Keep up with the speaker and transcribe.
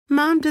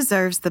Mom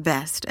deserves the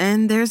best,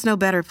 and there's no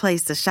better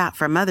place to shop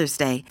for Mother's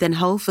Day than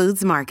Whole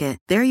Foods Market.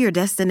 They're your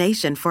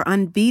destination for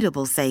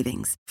unbeatable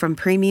savings, from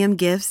premium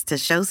gifts to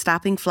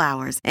show-stopping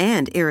flowers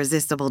and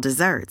irresistible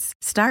desserts.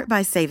 Start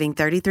by saving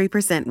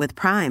 33% with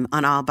Prime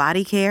on all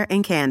body care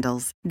and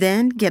candles.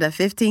 Then get a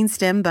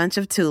 15-stem bunch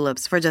of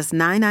tulips for just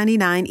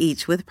 $9.99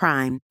 each with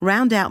Prime.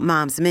 Round out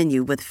Mom's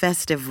menu with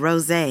festive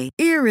rosé,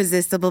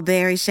 irresistible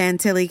berry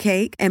chantilly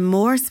cake, and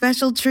more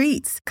special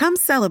treats. Come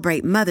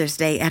celebrate Mother's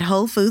Day at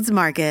Whole Foods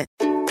Market.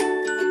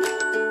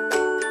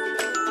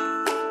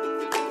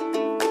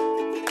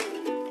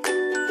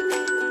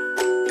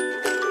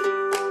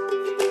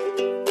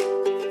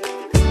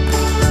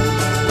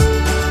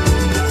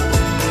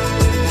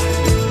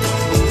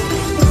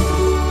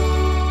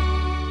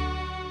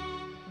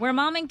 We're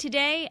momming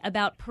today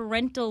about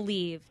parental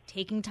leave,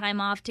 taking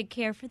time off to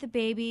care for the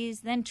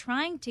babies, then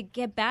trying to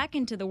get back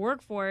into the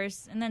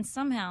workforce, and then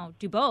somehow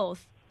do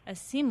both as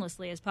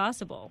seamlessly as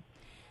possible.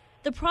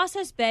 The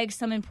process begs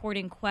some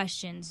important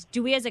questions.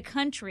 Do we as a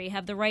country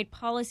have the right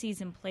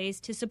policies in place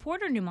to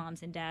support our new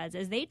moms and dads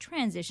as they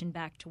transition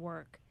back to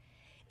work?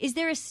 Is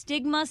there a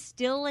stigma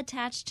still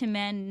attached to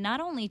men not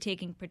only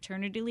taking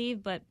paternity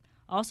leave, but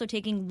also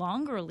taking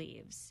longer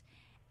leaves?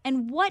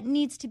 And what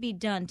needs to be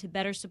done to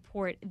better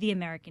support the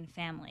American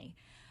family?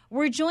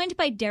 We're joined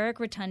by Derek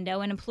Rotundo,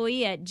 an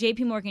employee at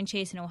JPMorgan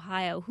Chase in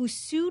Ohio, who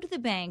sued the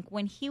bank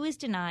when he was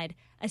denied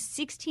a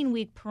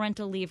 16-week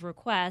parental leave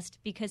request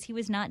because he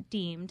was not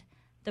deemed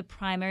the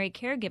primary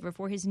caregiver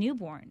for his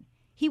newborn.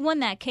 He won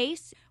that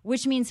case,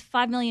 which means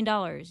 $5 million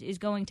is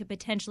going to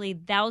potentially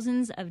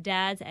thousands of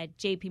dads at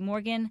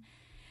JPMorgan.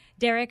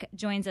 Derek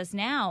joins us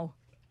now.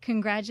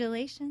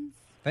 Congratulations.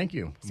 Thank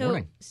you. Good So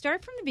morning.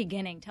 Start from the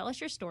beginning. Tell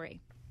us your story.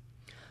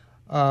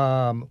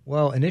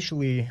 Well,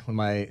 initially, when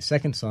my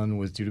second son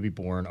was due to be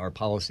born, our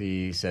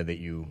policy said that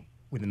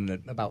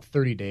within about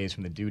 30 days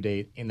from the due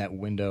date, in that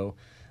window,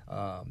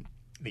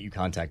 that you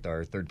contact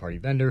our third-party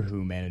vendor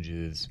who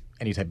manages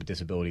any type of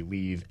disability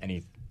leave,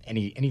 any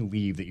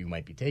leave that you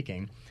might be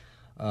taking.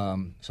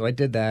 So I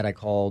did that. I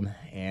called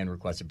and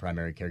requested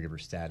primary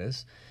caregiver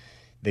status.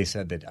 They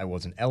said that I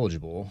wasn't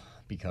eligible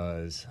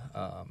because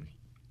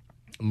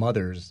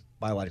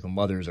biological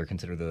mothers are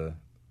considered the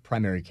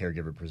primary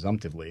caregiver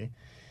presumptively,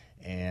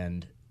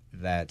 and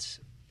that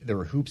there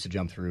were hoops to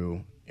jump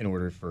through in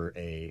order for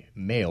a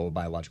male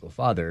biological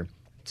father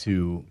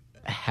to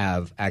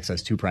have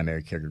access to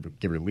primary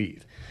caregiver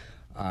leave.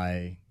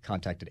 I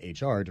contacted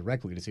HR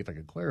directly to see if I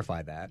could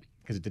clarify that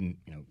because it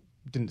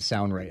didn't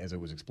sound right as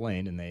it was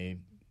explained, and they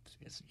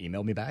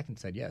emailed me back and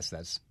said, yes,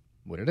 that's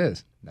what it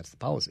is. That's the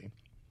policy.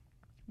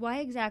 Why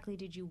exactly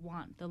did you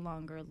want the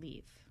longer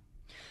leave?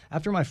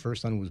 After my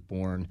first son was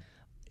born,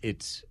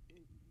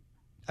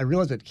 I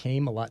realized it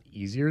came a lot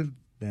easier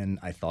than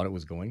I thought it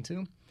was going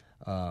to.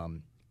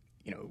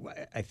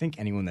 I think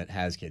anyone that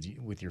has kids,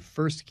 with your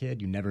first kid,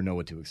 you never know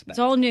what to expect. It's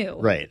all new.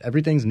 Right.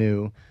 Everything's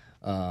new.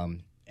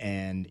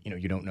 And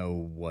you don't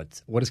know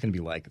what it's going to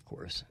be like, of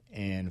course.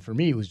 And for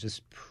me, it was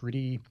just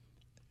pretty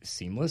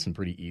seamless and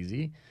pretty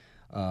easy.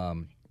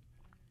 For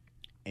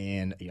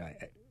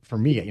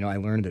me, I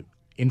learned that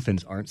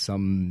infants aren't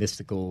some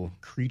mystical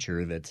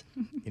creature that,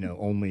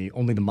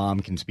 only the mom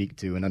can speak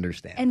to and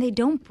understand. And they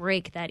don't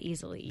break that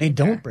easily They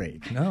either. don't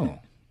break, no.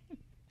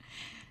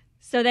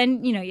 So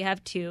then, you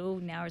have two.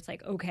 Now it's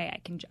like, okay,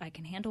 I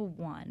can handle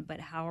one,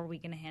 but how are we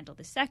going to handle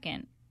the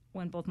second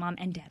when both mom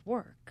and dad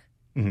work?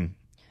 Mm-hmm.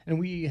 And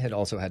we had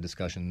also had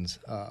discussions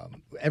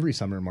every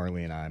summer.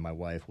 Marley and I, my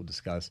wife, will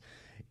discuss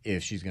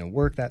if she's going to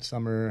work that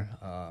summer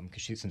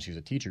because since she's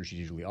a teacher, she's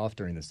usually off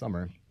during the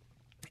summer.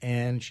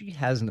 And she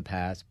has in the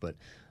past, but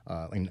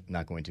I'm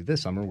not going to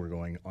this summer. We're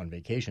going on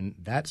vacation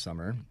that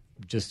summer.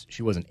 Just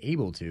she wasn't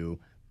able to,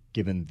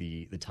 given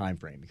the time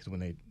frame, because when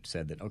they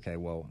said that, okay,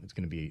 well, it's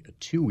going to be a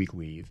 2-week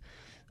leave,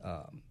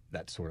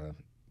 that sort of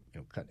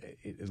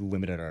it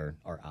limited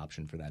our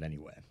option for that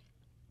anyway.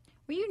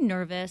 Were you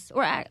nervous?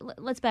 Or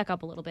let's back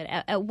up a little bit.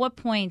 At what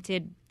point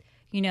did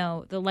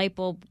the light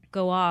bulb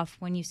go off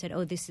when you said,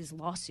 oh, this is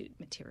lawsuit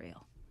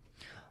material?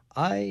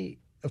 I,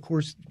 of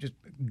course, just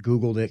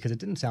Googled it because it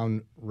didn't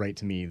sound right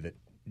to me that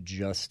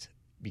just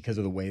because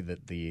of the way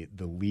that the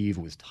leave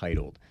was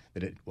titled,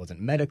 that it wasn't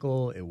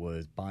medical, it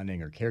was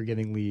bonding or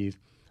caregiving leave,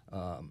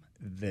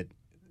 that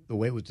the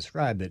way it was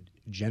described, that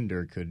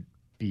gender could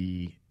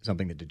be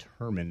something that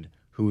determined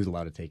who was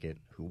allowed to take it,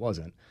 who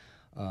wasn't.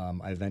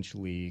 I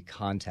eventually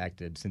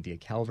contacted Cynthia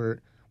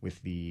Calvert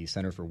with the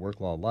Center for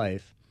Work Law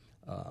Life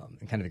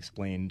and kind of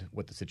explained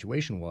what the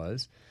situation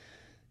was.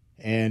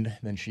 And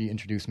then she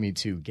introduced me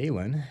to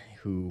Galen,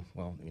 who,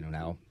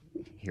 now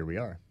here we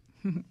are.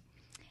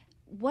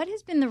 What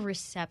has been the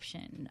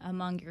reception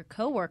among your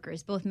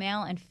coworkers, both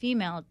male and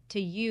female, to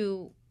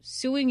you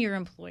suing your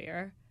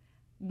employer,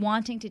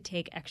 wanting to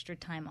take extra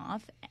time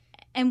off?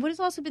 And what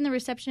has also been the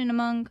reception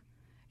among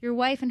your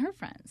wife and her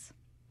friends?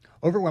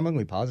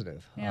 Overwhelmingly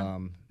positive. Yeah.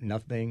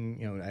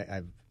 Nothing,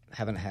 I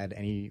haven't had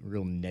any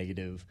real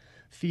negative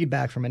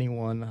feedback from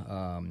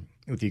anyone,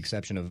 with the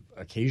exception of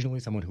occasionally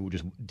someone who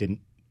just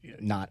didn't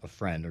not a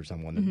friend or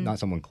someone, not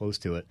someone close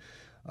to it,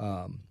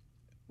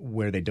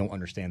 where they don't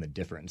understand the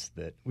difference.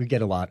 That we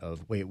get a lot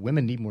of,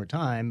 women need more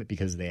time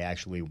because they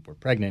actually were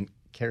pregnant,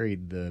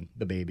 carried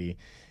the baby,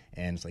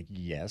 and it's like,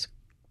 yes,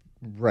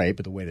 right,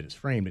 but the way that it's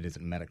framed, it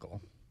isn't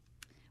medical.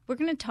 We're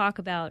going to talk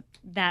about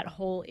that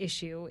whole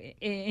issue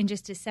in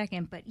just a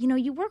second. But,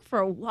 you work for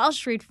a Wall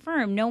Street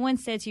firm. No one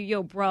says to you,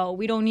 yo, bro,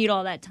 we don't need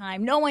all that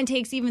time. No one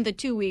takes even the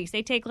 2 weeks.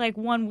 They take like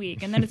 1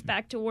 week, and then it's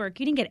back to work.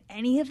 You didn't get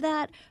any of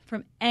that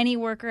from any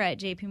worker at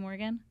J.P.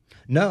 Morgan?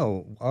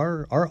 No.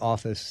 Our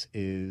office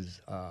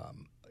is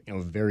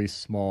very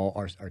small.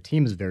 Our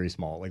team is very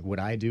small. Like what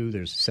I do,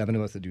 there's 7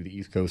 of us that do the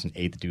East Coast and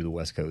 8 that do the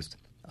West Coast.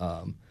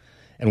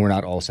 And we're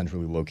not all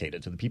centrally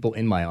located. So the people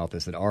in my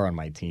office that are on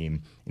my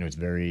team, it's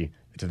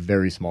a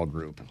very small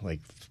group, like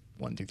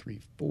 1, 2, 3,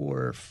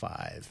 4,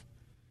 5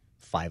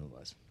 of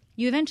us.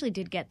 You eventually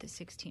did get the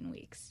 16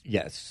 weeks.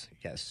 Yes.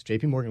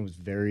 J.P. Morgan was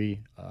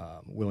very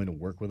willing to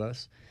work with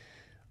us.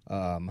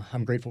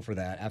 I'm grateful for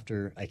that.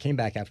 After I came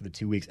back after the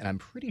 2 weeks, and I'm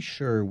pretty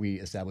sure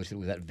we established it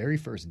was that very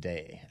first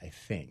day, I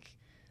think.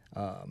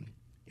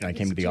 I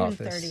came to the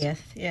office. June 30th.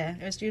 Yeah,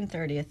 it was June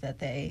 30th that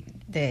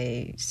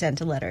they sent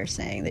a letter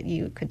saying that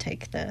you could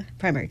take the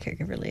primary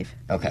caregiver leave.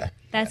 Okay.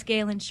 That's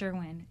Galen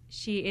Sherwin.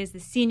 She is the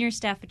senior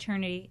staff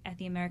attorney at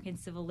the American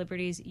Civil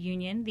Liberties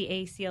Union, the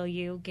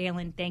ACLU.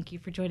 Galen, thank you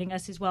for joining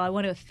us as well. I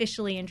want to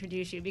officially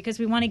introduce you because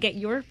we want to get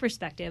your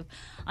perspective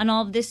on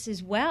all of this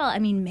as well. I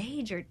mean,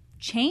 major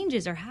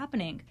changes are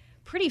happening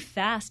pretty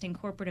fast in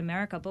corporate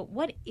America, but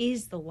what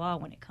is the law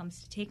when it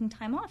comes to taking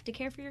time off to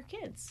care for your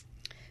kids?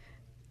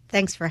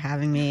 Thanks for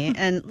having me.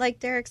 And like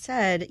Derek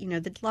said,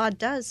 the law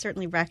does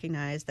certainly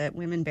recognize that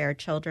women bear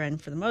children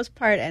for the most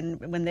part, and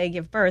when they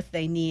give birth,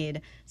 they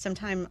need some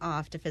time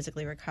off to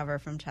physically recover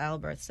from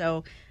childbirth.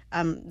 So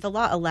the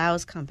law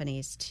allows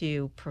companies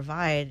to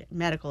provide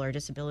medical or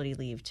disability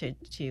leave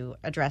to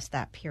address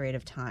that period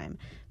of time.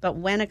 But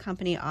when a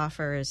company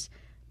offers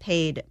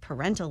paid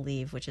parental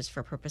leave, which is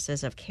for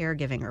purposes of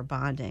caregiving or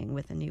bonding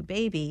with a new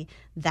baby,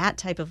 that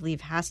type of leave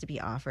has to be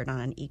offered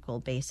on an equal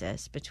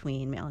basis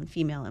between male and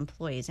female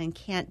employees and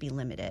can't be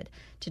limited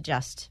to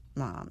just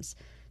moms.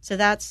 So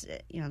that's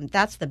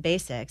the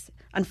basics.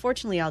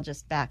 Unfortunately, I'll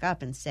just back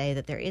up and say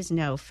that there is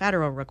no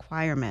federal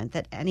requirement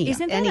that any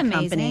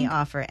company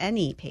offer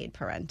any paid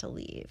parental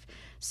leave.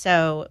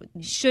 So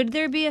should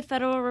there be a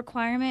federal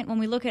requirement when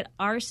we look at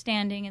our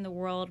standing in the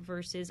world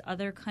versus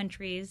other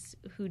countries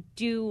who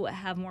do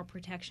have more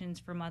protections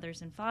for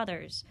mothers and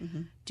fathers?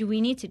 Mm-hmm. Do we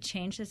need to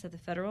change this at the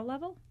federal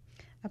level?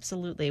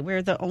 Absolutely.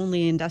 We're the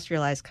only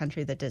industrialized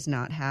country that does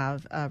not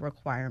have a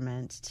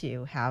requirement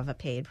to have a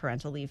paid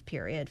parental leave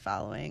period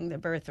following the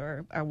birth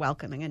or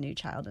welcoming a new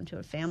child into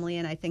a family.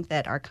 And I think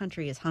that our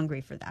country is hungry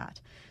for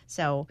that.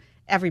 So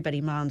everybody,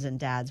 moms and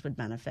dads, would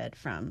benefit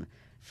from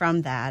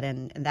that.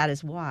 And that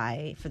is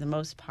why, for the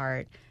most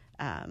part,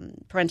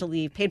 paid parental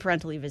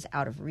leave is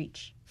out of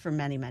reach for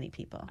many, many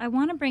people. I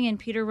want to bring in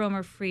Peter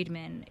Romer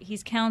Friedman.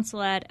 He's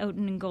counsel at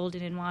Outten and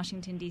Golden in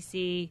Washington,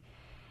 D.C.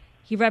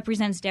 He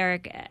represents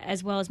Derek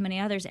as well as many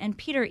others. And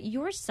Peter,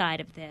 your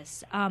side of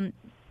this,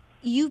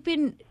 you've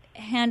been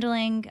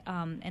handling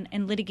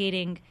and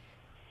litigating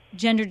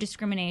gender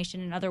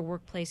discrimination and other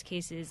workplace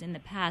cases in the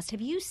past.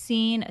 Have you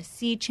seen a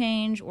sea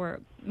change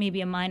or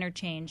maybe a minor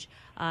change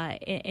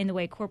in the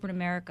way corporate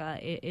America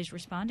is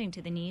responding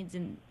to the needs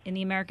in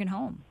the American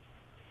home?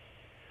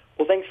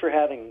 Well, thanks for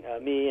having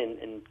me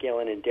and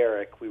Galen and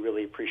Derek. We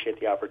really appreciate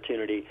the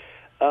opportunity.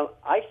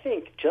 I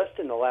think just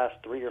in the last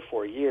 3 or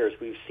 4 years,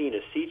 we've seen a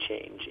sea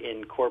change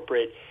in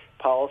corporate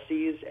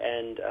policies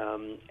and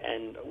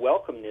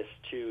welcomeness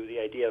to the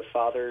idea of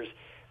fathers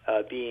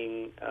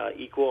being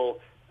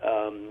equal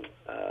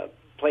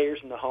players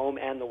in the home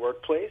and the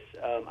workplace.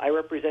 I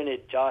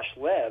represented Josh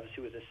Levs,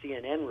 who was a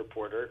CNN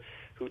reporter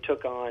who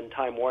took on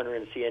Time Warner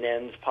and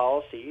CNN's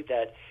policy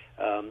that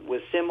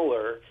was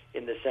similar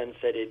in the sense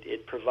that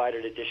it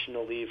provided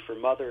additional leave for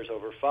mothers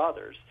over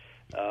fathers.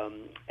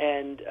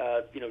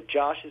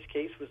 Josh's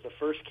case was the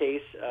first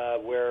case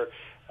where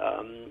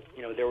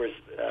there was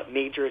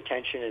major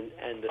attention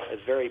and a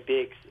very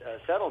big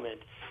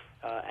settlement.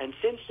 And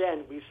since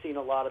then, we've seen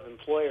a lot of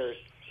employers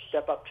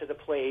step up to the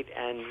plate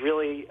and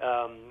really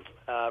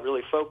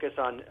focus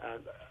on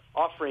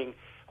offering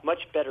much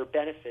better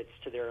benefits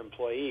to their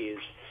employees,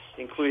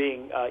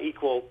 including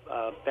equal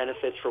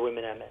benefits for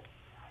women and men.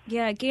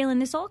 Yeah, Galen,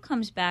 this all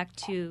comes back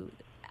to,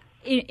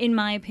 in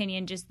my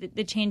opinion, just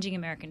the changing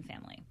American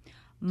family.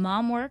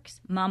 Mom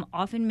works. Mom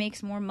often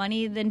makes more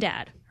money than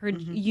dad.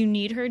 You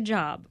need her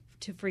job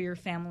for your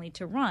family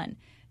to run.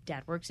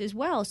 Dad works as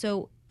well.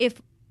 So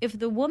if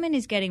the woman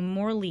is getting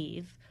more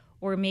leave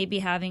or maybe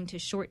having to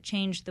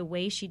shortchange the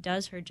way she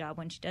does her job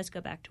when she does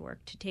go back to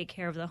work to take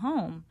care of the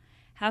home,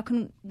 how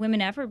can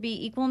women ever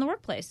be equal in the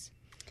workplace?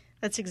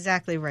 That's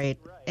exactly right.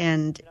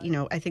 And,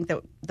 I think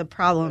that the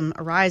problem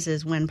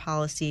arises when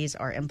policies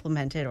are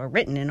implemented or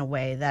written in a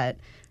way that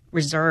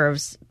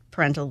reserves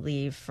parental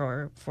leave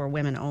for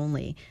women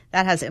only,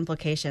 that has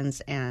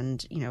implications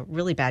and,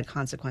 really bad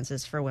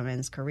consequences for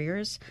women's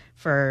careers,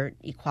 for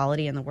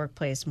equality in the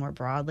workplace more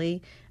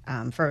broadly,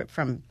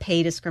 from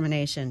pay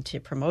discrimination to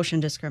promotion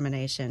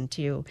discrimination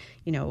to,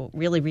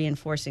 really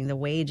reinforcing the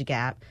wage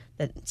gap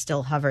that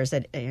still hovers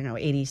at,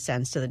 80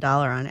 cents to the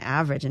dollar on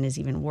average and is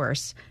even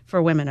worse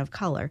for women of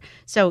color.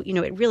 So,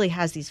 it really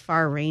has these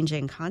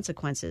far-ranging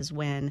consequences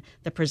when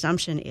the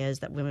presumption is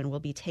that women will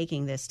be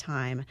taking this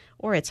time,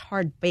 or it's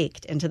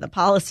hard-baked into the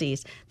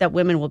policies that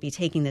women will be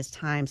taking this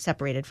time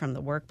separated from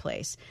the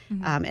workplace.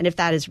 Mm-hmm. And if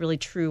that is really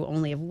true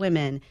only of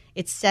women,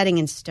 it's setting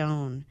in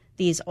stone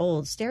these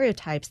old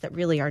stereotypes that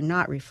really are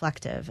not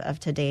reflective of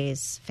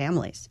today's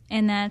families.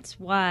 And that's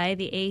why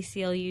the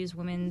ACLU's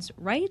Women's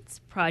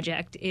Rights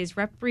Project is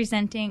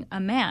representing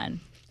a man,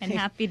 and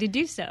happy to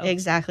do so.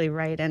 Exactly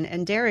right.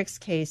 And Derek's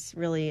case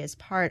really is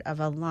part of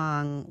a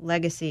long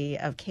legacy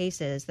of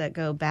cases that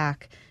go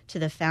back to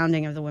the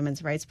founding of the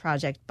Women's Rights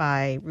Project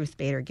by Ruth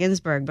Bader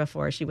Ginsburg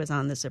before she was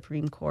on the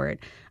Supreme Court,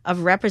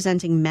 of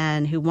representing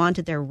men who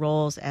wanted their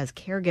roles as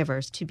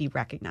caregivers to be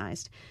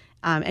recognized.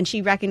 And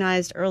she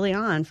recognized early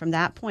on from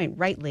that point,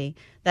 rightly,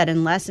 that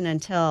unless and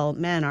until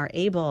men are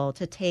able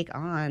to take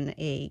on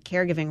a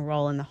caregiving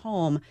role in the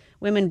home,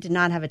 women did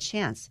not have a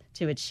chance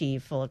to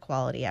achieve full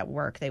equality at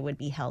work. They would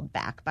be held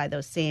back by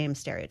those same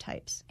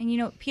stereotypes.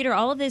 And, Peter,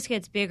 all of this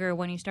gets bigger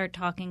when you start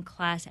talking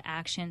class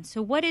action.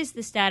 So what is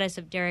the status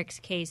of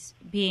Derek's case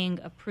being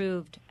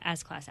approved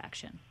as class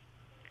action?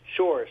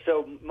 Sure.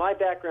 So my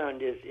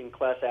background is in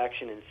class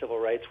action and civil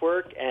rights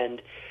work,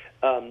 and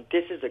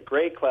this is a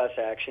great class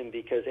action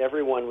because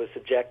everyone was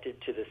subjected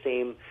to the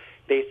same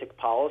basic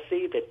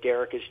policy that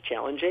Derek is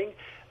challenging.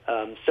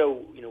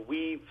 So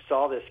we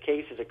saw this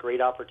case as a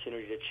great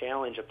opportunity to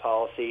challenge a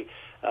policy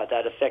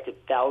that affected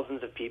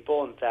thousands of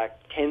people. In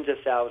fact, tens of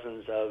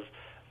thousands of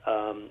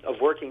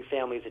working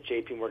families at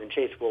J.P. Morgan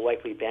Chase will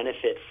likely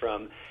benefit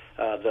from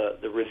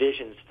the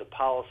revisions to the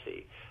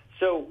policy.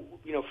 So,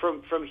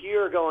 from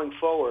here going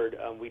forward,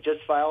 we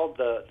just filed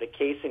the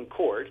case in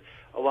court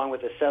along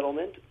with a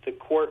settlement. The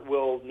court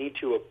will need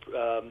to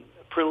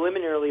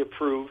preliminarily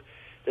approve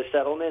the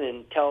settlement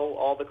and tell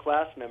all the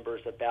class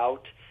members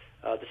about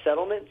the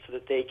settlement so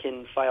that they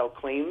can file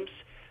claims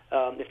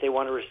if they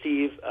want to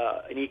receive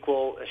an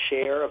equal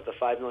share of the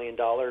 $5 million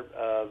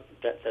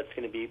that's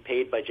going to be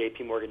paid by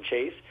J.P. Morgan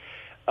Chase.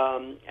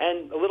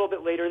 And a little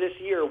bit later this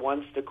year,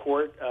 once the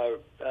court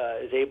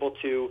is able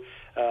to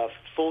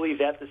fully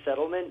vet the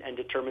settlement and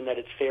determine that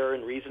it's fair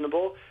and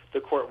reasonable, the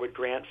court would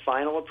grant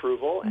final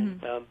approval,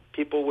 and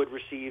people would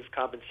receive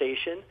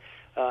compensation.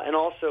 And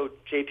also,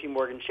 J.P.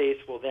 Morgan Chase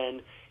will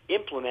then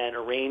implement a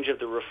range of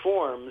the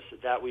reforms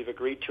that we've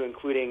agreed to,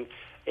 including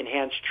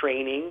enhanced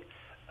training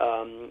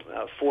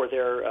for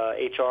their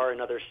HR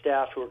and other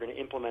staff who are going to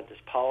implement this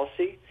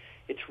policy.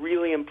 It's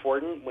really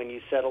important when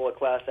you settle a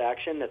class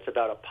action that's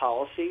about a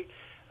policy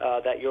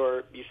that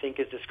you think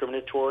is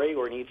discriminatory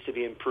or needs to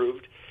be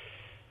improved,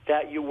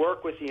 that you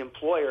work with the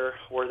employer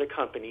or the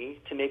company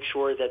to make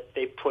sure that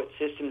they put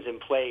systems in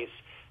place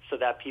so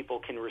that people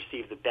can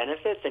receive the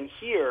benefits. And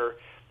here,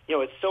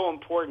 it's so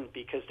important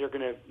because they're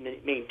going to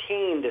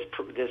maintain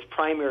this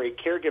primary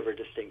caregiver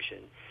distinction.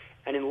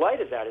 And in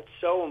light of that, it's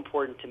so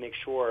important to make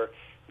sure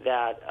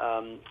that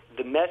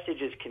the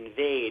message is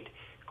conveyed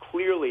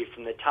clearly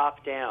from the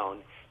top down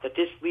that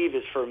this leave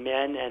is for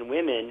men and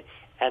women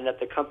and that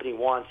the company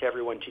wants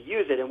everyone to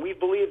use it. And we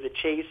believe that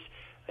Chase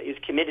is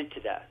committed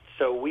to that.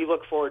 So we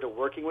look forward to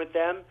working with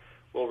them.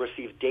 We'll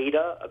receive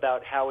data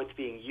about how it's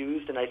being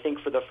used. And I think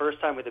for the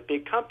first time with a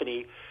big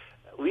company,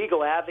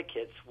 legal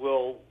advocates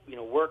will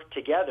work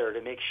together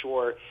to make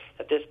sure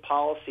that this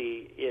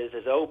policy is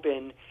as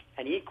open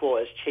and equal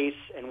as Chase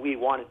and we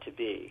want it to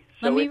be.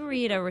 So Let me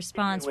read a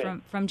response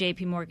from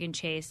J.P. Morgan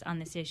Chase on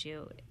this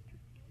issue.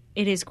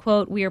 It is,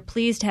 quote, "We are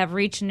pleased to have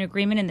reached an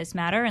agreement in this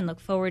matter and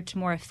look forward to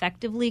more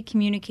effectively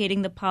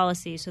communicating the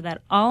policy so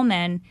that all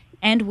men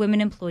and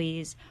women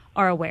employees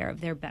are aware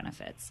of their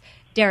benefits."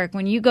 Derek,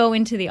 when you go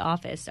into the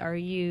office, are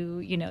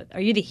you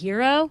the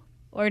hero,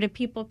 or do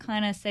people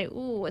kind of say,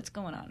 "Ooh, what's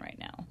going on right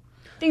now?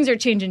 Things are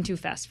changing too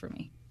fast for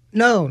me"?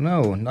 No,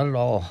 not at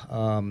all.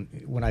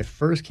 When I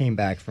first came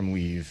back from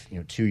leave,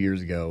 2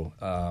 years ago,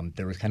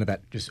 there was kind of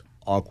that just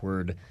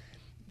awkward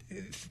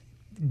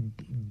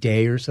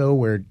day or so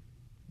where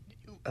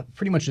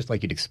pretty much just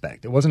like you'd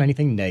expect. It wasn't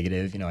anything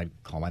negative. I'd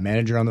call my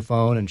manager on the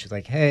phone, and she's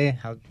like, "Hey,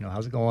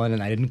 how's it going?"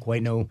 And I didn't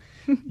quite know,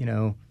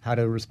 how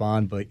to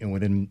respond. But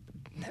within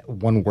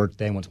one work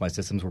day, once my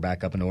systems were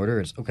back up in order,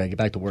 it's okay. Get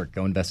back to work.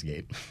 Go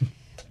investigate.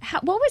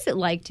 What was it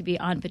like to be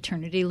on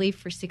paternity leave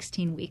for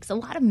 16 weeks? A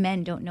lot of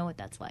men don't know what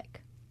that's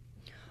like.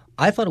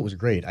 I thought it was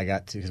great. I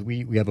got to, because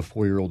we have a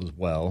 4-year-old as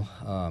well,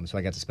 so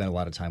I got to spend a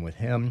lot of time with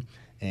him.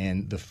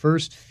 And the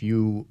first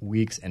few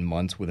weeks and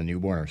months with a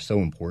newborn are so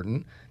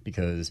important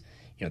because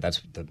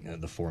that's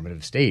the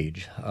formative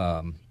stage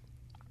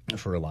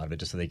for a lot of it,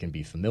 just so they can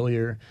be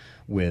familiar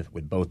with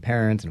both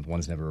parents, and if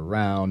one's never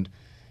around.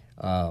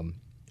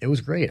 It was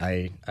great.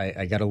 I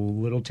got a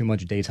little too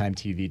much daytime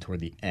TV toward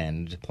the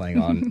end, playing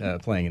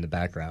in the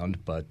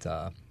background, but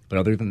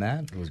other than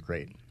that, it was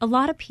great. A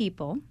lot of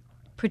people,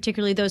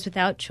 particularly those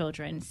without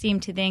children, seem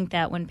to think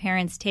that when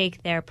parents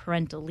take their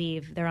parental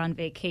leave, they're on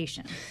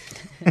vacation.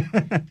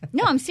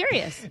 No, I'm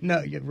serious.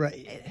 No, you're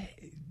right.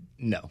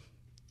 No,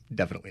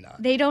 definitely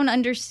not. They don't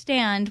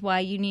understand why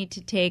you need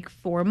to take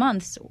 4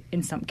 months,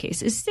 in some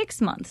cases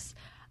 6 months.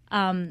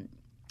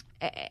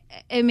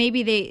 And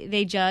maybe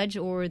they judge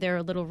or they're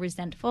a little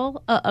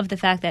resentful of the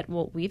fact that,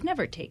 well, we've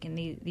never taken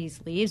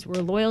these leaves.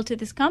 We're loyal to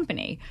this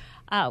company.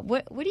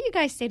 What do you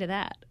guys say to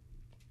that?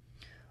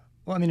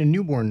 Well, I mean, a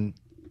newborn,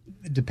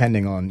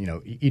 depending on,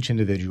 each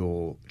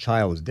individual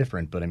child is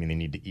different, but I mean, they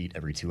need to eat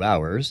every 2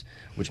 hours,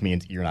 which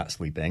means you're not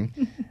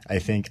sleeping. I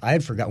think I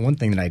had forgot one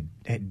thing that I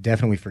had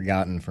definitely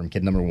forgotten from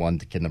kid number 1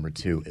 to kid number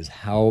 2 is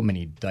how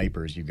many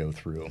diapers you go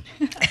through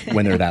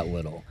when they're that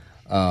little.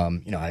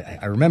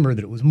 I remember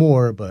that it was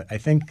more, but I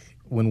think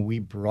when we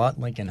brought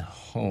Lincoln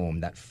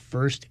home that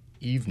first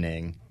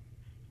evening,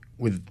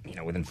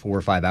 within 4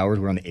 or 5 hours,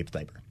 we're on the 8th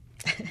diaper.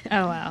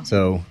 Oh, wow.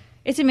 So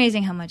it's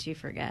amazing how much you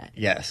forget.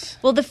 Yes.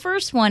 Well, the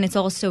first one, it's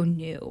all so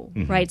new,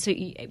 right? So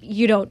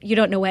you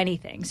don't know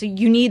anything. So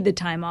you need the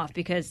time off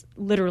because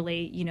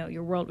literally,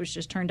 your world was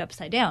just turned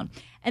upside down.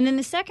 And then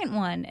the second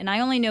one, and I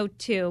only know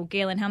 2.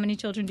 Galen, how many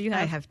children do you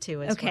have? I have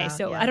 2 as well. Okay,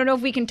 so yeah. I don't know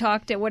if we can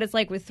talk to what it's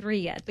like with 3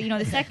 yet. But,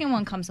 the second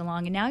one comes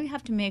along, and now you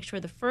have to make sure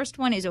the first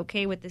one is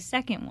okay with the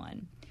second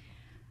one.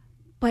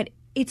 But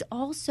it's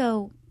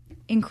also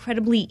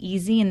incredibly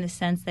easy in the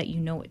sense that you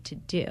know what to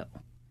do.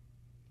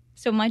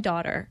 So my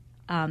daughter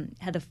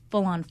had the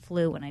full-on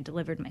flu when I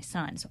delivered my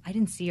son, so I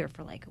didn't see her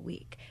for like a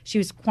week. She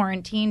was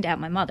quarantined at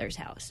my mother's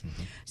house.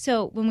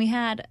 So when we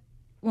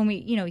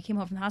came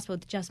home from the hospital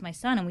with just my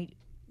son, and we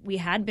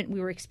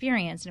were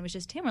experienced, and it was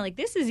just him. We're like,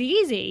 this is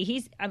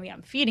easy.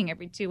 I'm feeding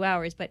every 2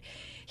 hours, but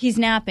he's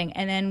napping.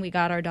 And then we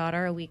got our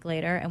daughter a week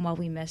later, and while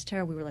we missed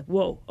her, we were like,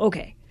 whoa,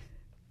 okay.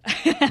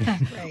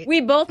 Right.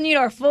 We both need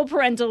our full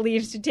parental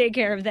leaves to take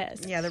care of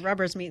this. Yeah, the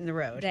rubber's meeting the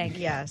road. Thank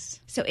you. Yes.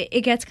 So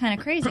it gets kind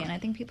of crazy, and I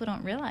think people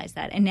don't realize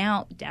that. And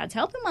now dad's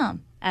helping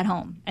mom at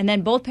home. And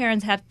then both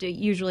parents have to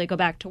usually go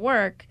back to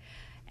work,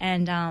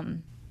 and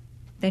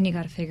then you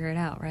got to figure it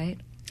out, right?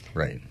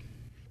 Right.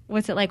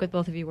 What's it like with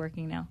both of you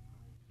working now?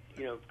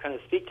 Kind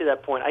of speak to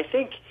that point. I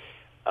think,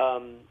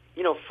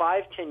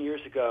 5-10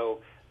 years ago,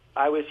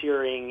 I was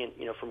hearing,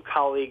 from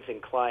colleagues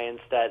and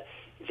clients that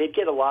they'd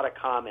get a lot of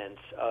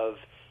comments of,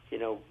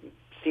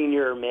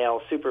 senior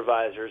male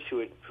supervisors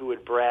who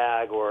would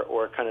brag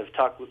or kind of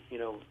talk,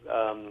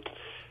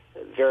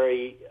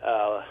 very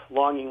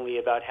longingly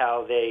about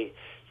how they,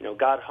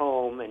 got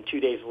home and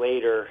 2 days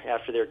later,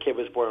 after their kid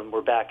was born,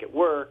 were back at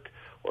work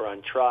or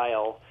on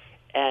trial.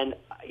 And,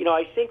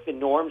 I think the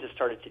norms have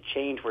started to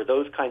change where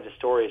those kinds of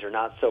stories are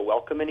not so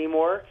welcome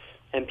anymore.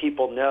 And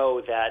people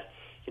know that,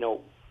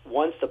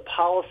 once the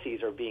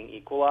policies are being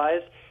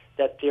equalized,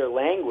 that their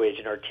language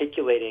and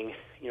articulating,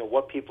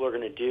 what people are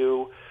going to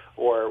do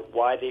or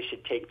why they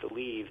should take the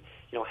leave,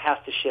 has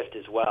to shift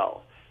as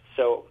well.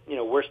 So,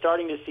 we're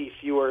starting to see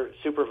fewer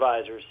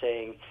supervisors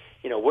saying,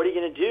 what are you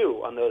going to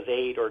do on those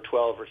 8 or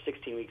 12 or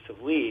 16 weeks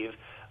of leave?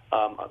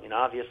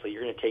 Obviously,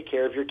 you're going to take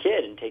care of your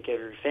kid and take care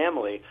of your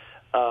family.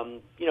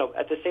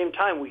 At the same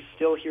time, we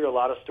still hear a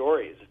lot of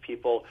stories of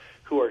people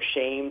who are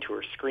shamed, who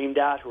are screamed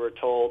at, who are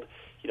told,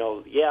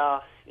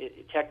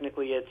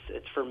 technically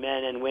it's for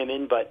men and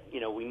women, but,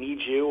 we need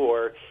you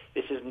or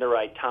this isn't the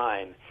right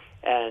time.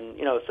 And,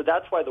 so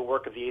that's why the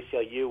work of the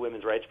ACLU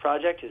Women's Rights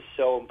Project is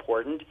so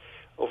important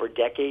over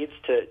decades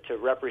to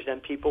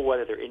represent people,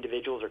 whether they're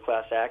individuals or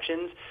class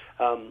actions.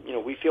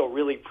 We feel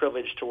really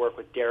privileged to work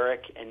with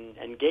Derek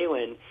and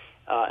Galen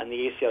and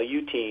the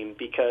ACLU team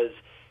because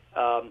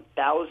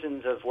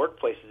thousands of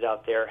workplaces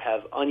out there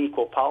have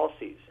unequal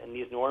policies, and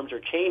these norms are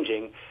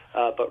changing,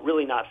 but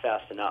really not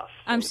fast enough.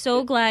 I'm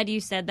so glad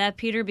you said that,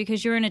 Peter,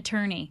 because you're an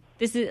attorney.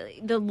 This is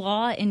the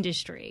law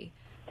industry.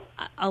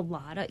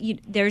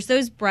 There's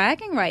those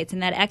bragging rights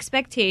and that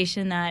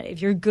expectation that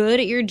if you're good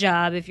at your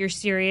job, if you're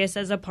serious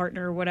as a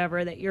partner or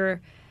whatever, that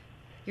you're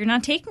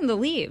not taking the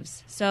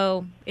leaves.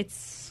 So it's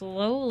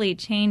slowly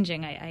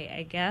changing,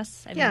 I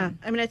guess.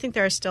 I think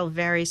there are still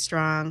very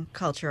strong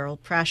cultural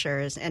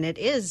pressures, and it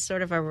is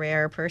sort of a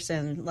rare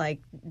person like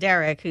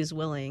Derek who's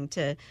willing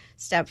to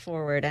step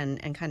forward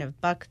and kind of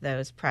buck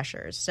those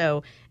pressures.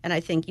 So, and I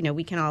think,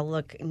 we can all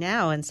look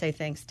now and say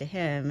thanks to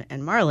him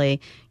and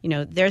Marley,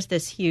 there's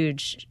this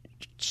huge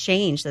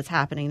change that's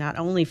happening not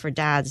only for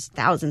dads,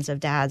 thousands of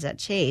dads at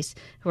Chase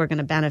who are going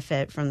to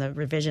benefit from the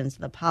revisions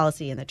to the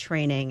policy and the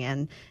training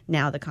and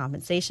now the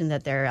compensation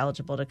that they're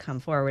eligible to come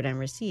forward and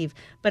receive,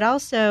 but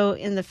also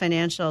in the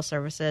financial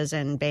services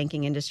and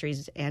banking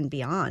industries and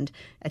beyond.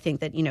 I think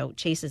that,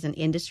 Chase is an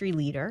industry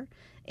leader,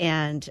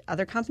 and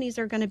other companies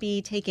are going to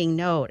be taking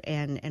note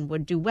and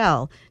would do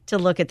well to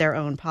look at their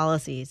own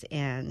policies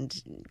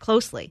and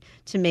closely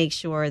to make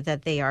sure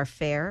that they are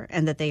fair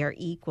and that they are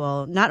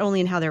equal, not only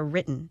in how they're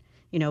written,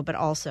 but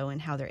also in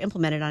how they're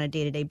implemented on a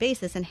day-to-day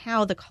basis and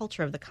how the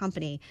culture of the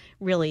company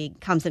really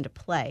comes into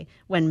play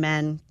when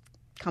men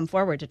come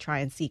forward to try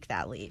and seek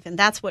that leave. And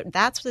that's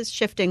what's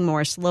shifting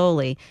more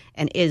slowly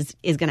and is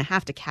going to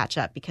have to catch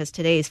up, because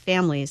today's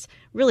families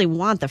really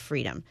want the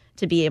freedom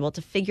to be able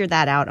to figure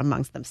that out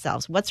amongst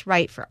themselves. What's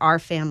right for our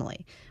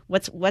family?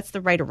 What's the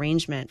right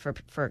arrangement for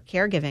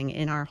caregiving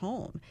in our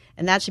home?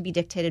 And that should be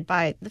dictated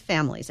by the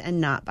families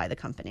and not by the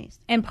companies.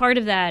 And part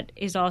of that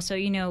is also,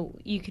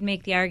 you can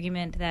make the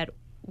argument that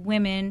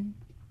women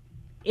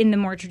in the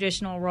more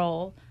traditional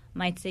role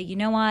might say, you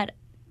know what,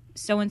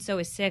 so-and-so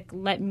is sick,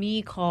 let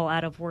me call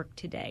out of work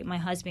today. My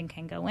husband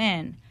can go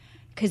in,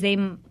 because they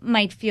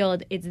might feel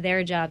it's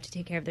their job to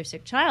take care of their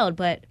sick child.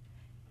 But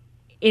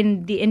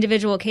in the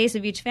individual case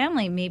of each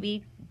family,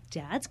 maybe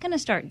dad's going to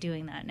start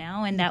doing that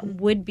now, and that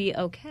would be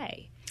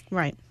okay.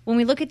 Right. When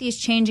we look at these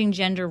changing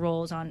gender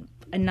roles on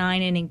a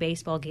 9-inning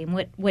baseball game,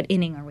 what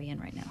inning are we in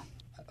right now?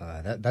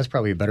 That's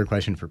probably a better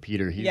question for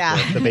Peter. He's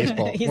the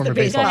baseball, He's former the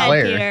baseball Go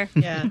player. ahead,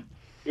 Peter. Yeah.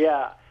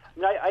 Yeah,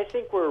 I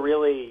think we're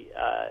really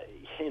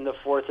in the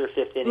 4th or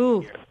 5th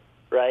inning here,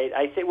 right?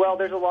 I think, well,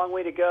 there's a long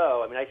way to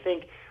go. I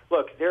think,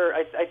 look,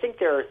 I think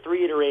there are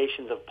 3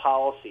 iterations of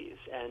policies,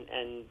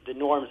 and the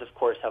norms, of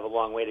course, have a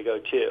long way to go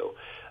too,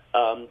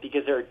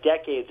 because there are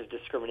decades of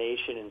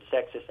discrimination and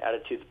sexist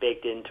attitudes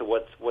baked into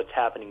what's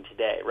happening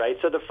today, right?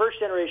 So the first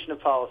generation of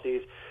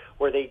policies,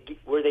 where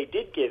they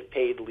did give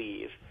paid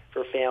leave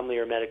for family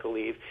or medical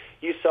leave,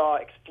 you saw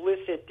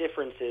explicit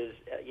differences.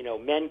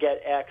 Men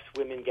get X,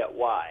 women get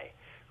Y.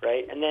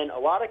 Right, and then a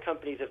lot of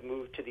companies have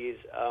moved to these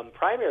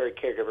primary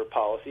caregiver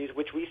policies,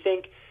 which we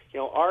think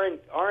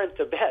aren't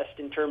the best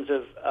in terms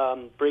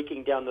of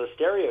breaking down those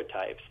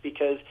stereotypes.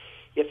 Because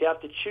if you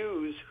have to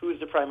choose who's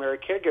the primary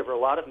caregiver, a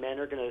lot of men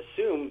are going to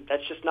assume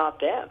that's just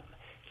not them.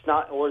 It's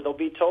not, or they'll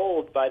be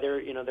told by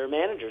their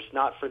managers,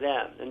 not for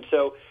them. And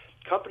so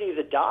companies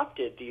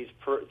adopted these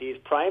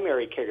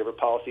primary caregiver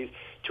policies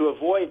to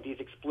avoid these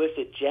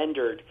explicit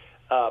gendered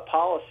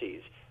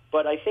policies.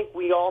 But I think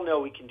we all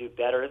know we can do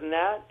better than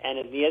that. And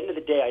at the end of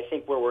the day, I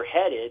think where we're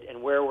headed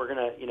and where we're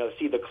going to,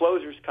 see the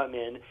closers come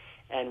in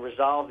and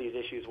resolve these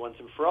issues once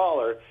and for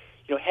all are,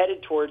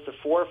 headed towards the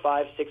 4,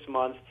 5, 6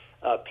 month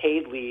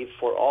paid leave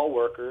for all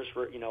workers,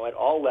 at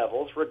all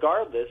levels,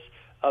 regardless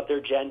of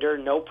their gender,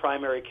 no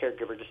primary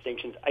caregiver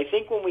distinctions. I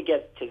think when we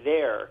get to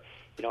there,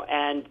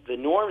 and the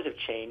norms have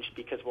changed,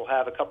 because we'll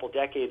have a couple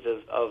decades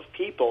of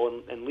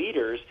people and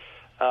leaders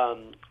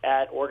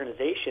at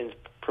organizations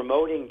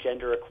promoting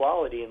gender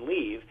equality and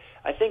leave,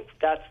 I think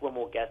that's when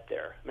we'll get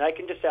there. I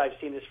can just say I've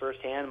seen this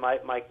firsthand.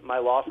 My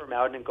law firm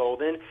out in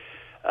Golden,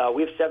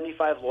 we have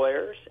 75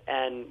 lawyers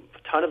and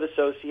a ton of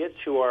associates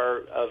who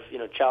are of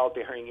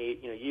childbearing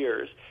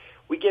years.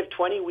 We give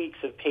 20 weeks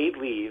of paid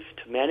leave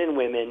to men and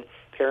women,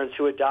 parents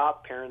who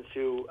adopt, parents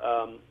who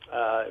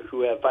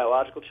have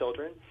biological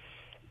children.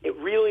 It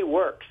really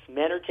works.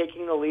 Men are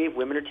taking the leave,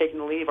 women are taking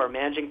the leave. Our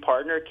managing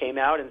partner came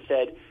out and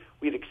said,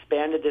 we've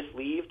expanded this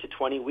leave to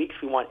 20 weeks.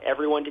 We want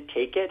everyone to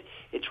take it.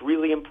 It's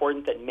really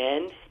important that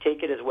men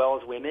take it as well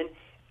as women,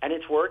 and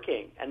it's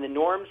working. And the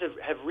norms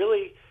have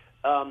really,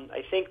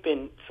 I think,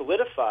 been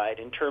solidified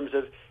in terms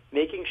of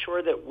making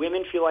sure that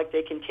women feel like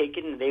they can take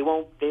it and they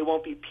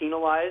won't be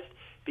penalized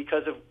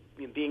because of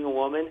being a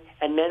woman,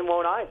 and men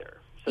won't either.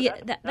 So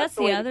that's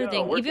the other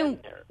thing. Even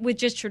with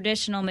just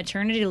traditional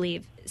maternity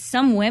leave,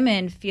 some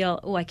women feel,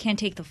 I can't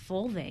take the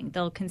full thing.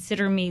 They'll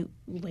consider me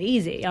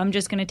lazy. I'm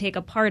just going to take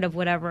a part of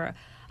whatever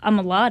I'm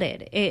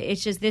allotted.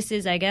 It's just, this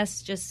is, I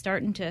guess, just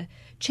starting to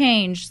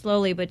change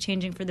slowly, but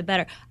changing for the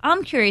better.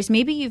 I'm curious,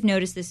 maybe you've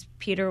noticed this,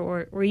 Peter,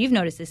 or you've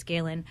noticed this,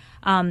 Galen,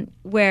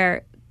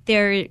 where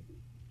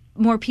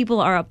more people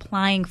are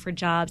applying for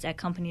jobs at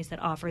companies that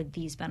offer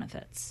these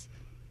benefits.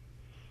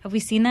 Have we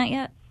seen that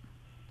yet?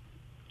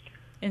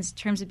 In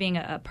terms of being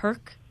a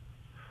perk?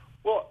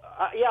 Well,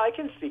 yeah, I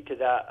can speak to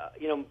that.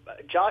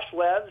 Josh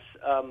Levs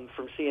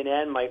from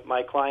CNN,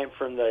 my client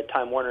from the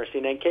Time Warner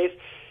CNN case,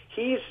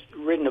 he's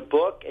written a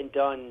book and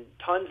done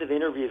tons of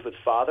interviews with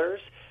fathers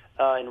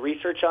and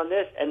research on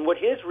this. And what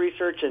his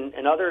research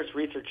and others'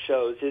 research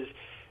shows is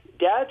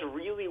dads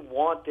really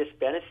want this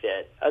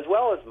benefit as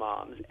well as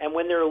moms. And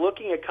when they're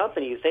looking at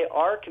companies, they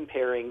are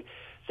comparing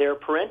their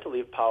parental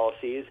leave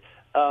policies.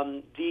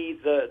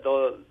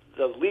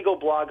 The legal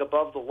blog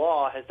Above the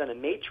Law has done a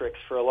matrix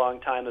for a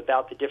long time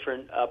about the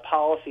different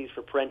policies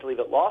for parental leave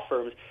at law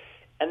firms.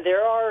 And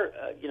there are,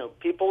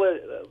 people,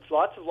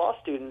 lots of law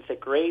students at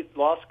great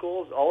law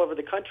schools all over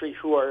the country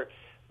who are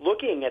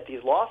looking at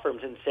these law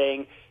firms and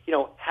saying,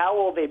 how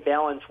will they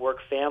balance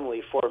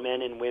work-family for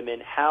men and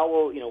women? How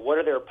will, what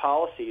are their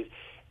policies?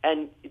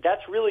 And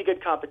that's really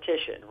good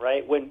competition,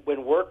 right?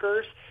 When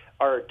workers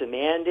are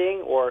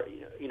demanding or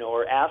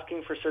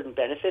asking for certain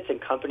benefits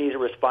and companies are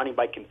responding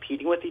by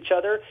competing with each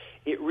other,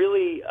 it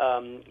really,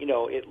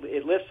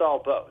 it lifts all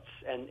boats.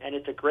 And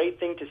it's a great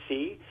thing to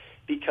see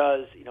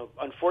because,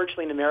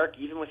 unfortunately in America,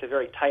 even with a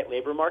very tight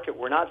labor market,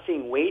 we're not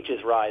seeing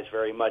wages rise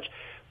very much.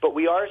 But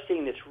we are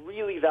seeing this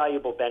really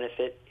valuable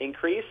benefit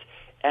increase,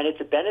 and it's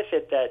a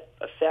benefit that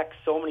affects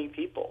so many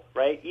people,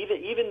 right?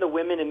 Even the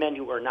women and men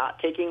who are not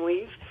taking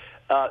leave,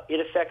 it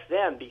affects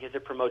them because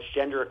it promotes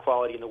gender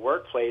equality in the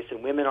workplace,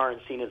 and women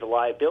aren't seen as a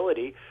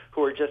liability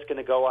who are just going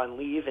to go on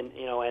leave and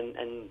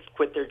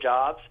quit their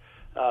jobs.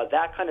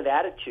 That kind of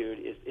attitude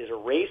is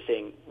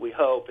erasing, we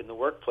hope, in the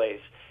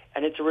workplace.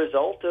 And it's a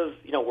result of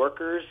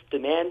workers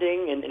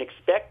demanding and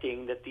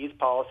expecting that these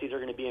policies are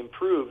going to be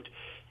improved,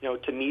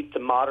 to meet the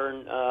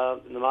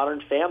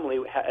modern family.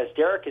 As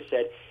Derek has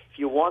said, if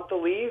you want the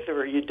leave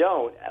or you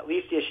don't, at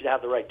least you should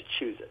have the right to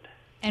choose it.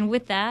 And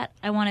with that,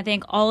 I want to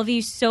thank all of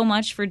you so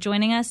much for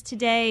joining us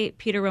today.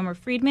 Peter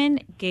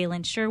Romer-Friedman,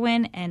 Galen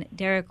Sherwin, and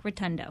Derek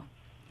Rotundo.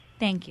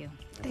 Thank you.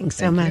 Thanks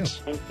so much.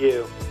 Thank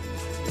you.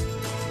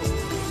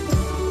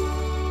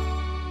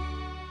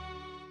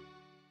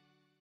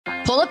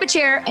 Pull up a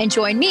chair and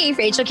join me,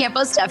 Rachel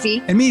Campos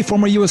Duffy, and me,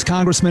 former U.S.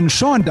 Congressman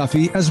Sean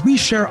Duffy, as we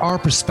share our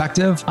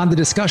perspective on the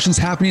discussions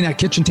happening at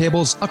kitchen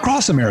tables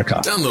across America.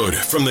 Download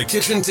From the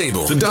Kitchen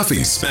Table the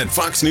Duffys at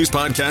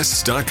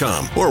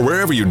foxnewspodcasts.com or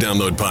wherever you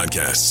download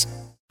podcasts.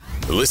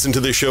 Listen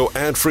to the show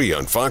ad-free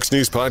on Fox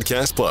News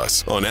Podcast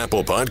Plus, on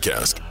Apple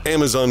Podcast,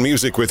 Amazon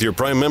Music with your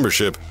Prime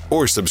membership,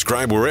 or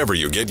subscribe wherever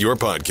you get your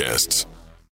podcasts.